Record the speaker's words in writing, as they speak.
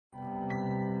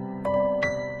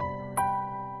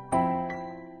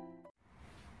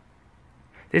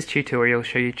This tutorial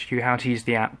shows you how to use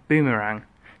the app Boomerang.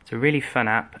 It's a really fun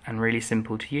app and really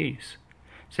simple to use.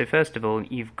 So first of all,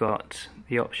 you've got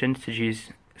the option to choose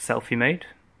selfie mode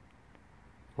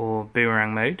or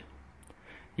boomerang mode.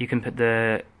 You can put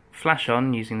the flash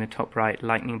on using the top right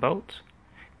lightning bolt.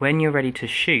 When you're ready to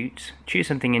shoot, choose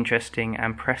something interesting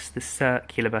and press the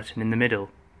circular button in the middle.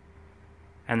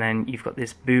 And then you've got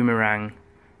this boomerang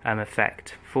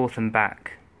effect, forth and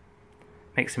back.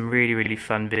 Make some really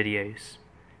fun videos.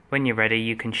 When you're ready,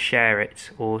 you can share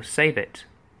it or save it.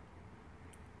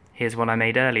 Here's one I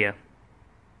made earlier.